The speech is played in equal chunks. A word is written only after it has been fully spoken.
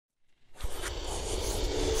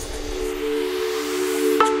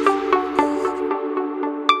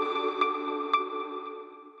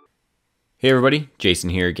Hey everybody, Jason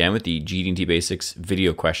here again with the GD&T Basics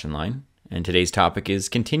video question line. And today's topic is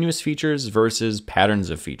continuous features versus patterns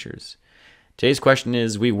of features. Today's question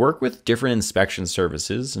is, we work with different inspection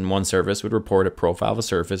services, and one service would report a profile of a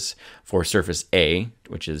surface for surface A,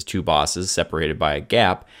 which is two bosses separated by a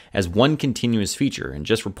gap, as one continuous feature and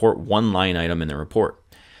just report one line item in the report.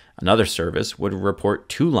 Another service would report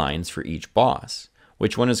two lines for each boss.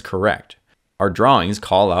 Which one is correct? Our drawings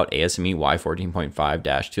call out ASME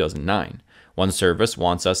Y14.5-2009. One service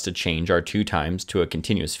wants us to change our two times to a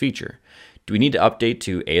continuous feature. Do we need to update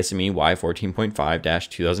to ASME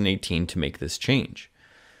Y14.5-2018 to make this change?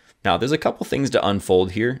 Now, there's a couple things to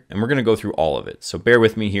unfold here, and we're going to go through all of it. So bear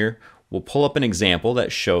with me here. We'll pull up an example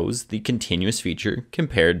that shows the continuous feature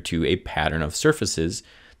compared to a pattern of surfaces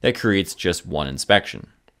that creates just one inspection.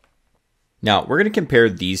 Now, we're going to compare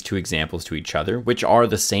these two examples to each other, which are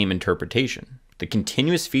the same interpretation. The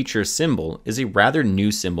continuous feature symbol is a rather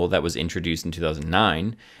new symbol that was introduced in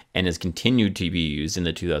 2009 and has continued to be used in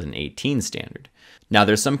the 2018 standard. Now,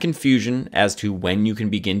 there's some confusion as to when you can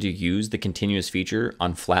begin to use the continuous feature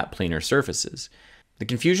on flat planar surfaces. The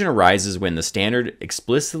confusion arises when the standard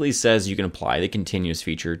explicitly says you can apply the continuous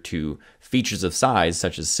feature to features of size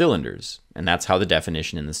such as cylinders, and that's how the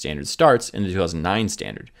definition in the standard starts in the 2009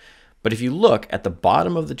 standard. But if you look at the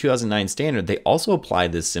bottom of the 2009 standard, they also apply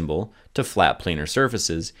this symbol to flat planar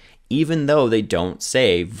surfaces, even though they don't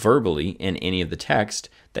say verbally in any of the text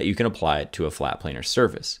that you can apply it to a flat planar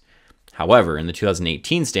surface. However, in the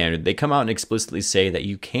 2018 standard, they come out and explicitly say that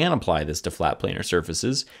you can apply this to flat planar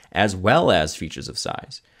surfaces as well as features of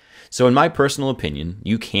size. So in my personal opinion,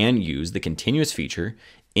 you can use the continuous feature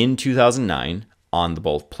in 2009 on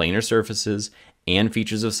both planar surfaces and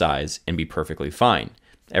features of size and be perfectly fine.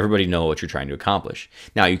 Everybody know what you're trying to accomplish.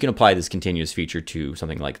 Now, you can apply this continuous feature to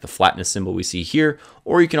something like the flatness symbol we see here,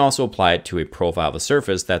 or you can also apply it to a profile of a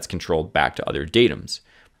surface that's controlled back to other datums.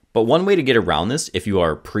 But one way to get around this, if you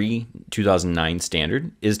are pre-2009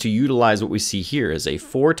 standard, is to utilize what we see here as a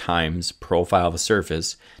 4 times profile of a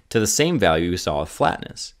surface to the same value we saw with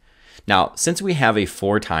flatness. Now, since we have a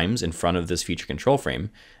 4 times in front of this feature control frame,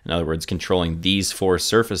 in other words, controlling these 4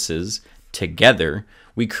 surfaces together,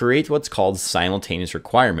 we create what's called simultaneous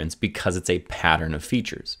requirements because it's a pattern of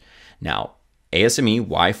features. Now, ASME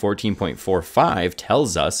Y14.45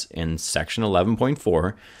 tells us in section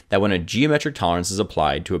 11.4 that when a geometric tolerance is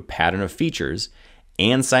applied to a pattern of features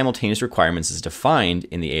and simultaneous requirements is defined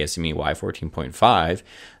in the ASME Y14.5,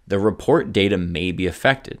 the report data may be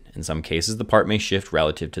affected. In some cases, the part may shift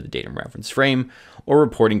relative to the datum reference frame or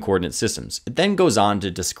reporting coordinate systems. It then goes on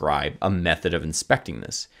to describe a method of inspecting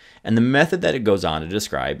this. And the method that it goes on to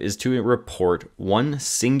describe is to report one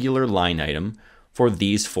singular line item for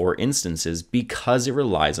these 4 instances because it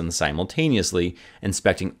relies on simultaneously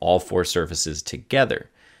inspecting all 4 surfaces together.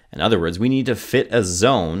 In other words, we need to fit a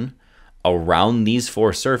zone around these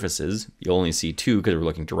 4 surfaces. You'll only see 2 because we're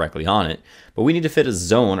looking directly on it, but we need to fit a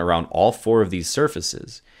zone around all 4 of these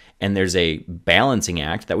surfaces. And there's a balancing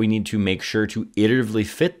act that we need to make sure to iteratively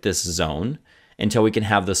fit this zone until we can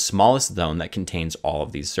have the smallest zone that contains all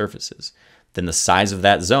of these surfaces. Then the size of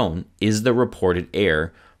that zone is the reported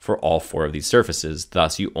error for all 4 of these surfaces.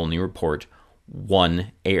 Thus, you only report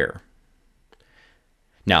one error.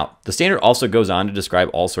 Now, the standard also goes on to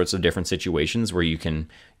describe all sorts of different situations where you can,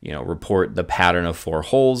 report the pattern of 4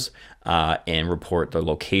 holes and report the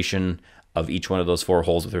location of each one of those 4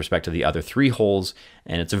 holes with respect to the other 3 holes.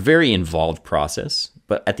 And it's a very involved process.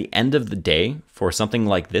 But at the end of the day, for something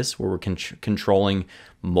like this, where we're controlling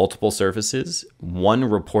multiple surfaces, one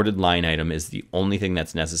reported line item is the only thing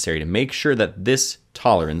that's necessary to make sure that this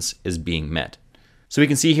tolerance is being met. So we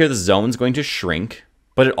can see here the zone's going to shrink,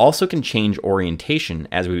 but it also can change orientation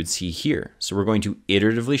as we would see here. So we're going to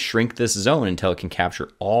iteratively shrink this zone until it can capture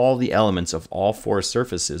all the elements of all 4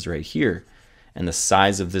 surfaces right here. And the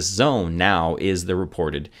size of this zone now is the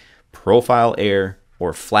reported profile error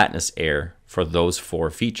or flatness error for those 4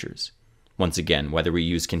 features. Once again, whether we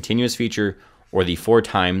use continuous feature or the 4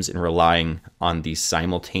 times and relying on the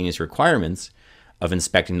simultaneous requirements of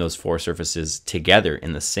inspecting those 4 surfaces together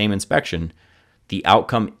in the same inspection, the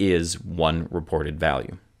outcome is one reported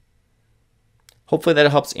value. Hopefully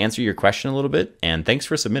that helps answer your question a little bit, and thanks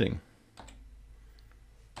for submitting.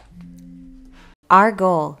 Our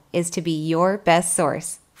goal is to be your best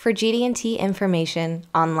source for GD&T information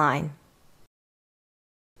online.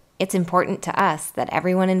 It's important to us that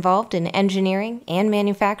everyone involved in engineering and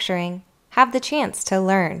manufacturing have the chance to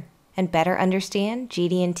learn and better understand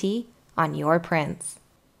GD&T on your prints.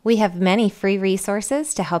 We have many free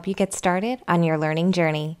resources to help you get started on your learning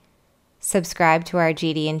journey. Subscribe to our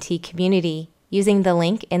GD&T community using the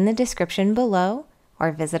link in the description below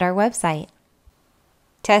or visit our website.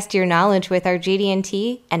 Test your knowledge with our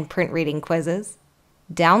GD&T and print reading quizzes.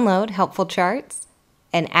 Download helpful charts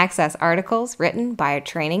and access articles written by our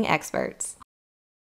training experts.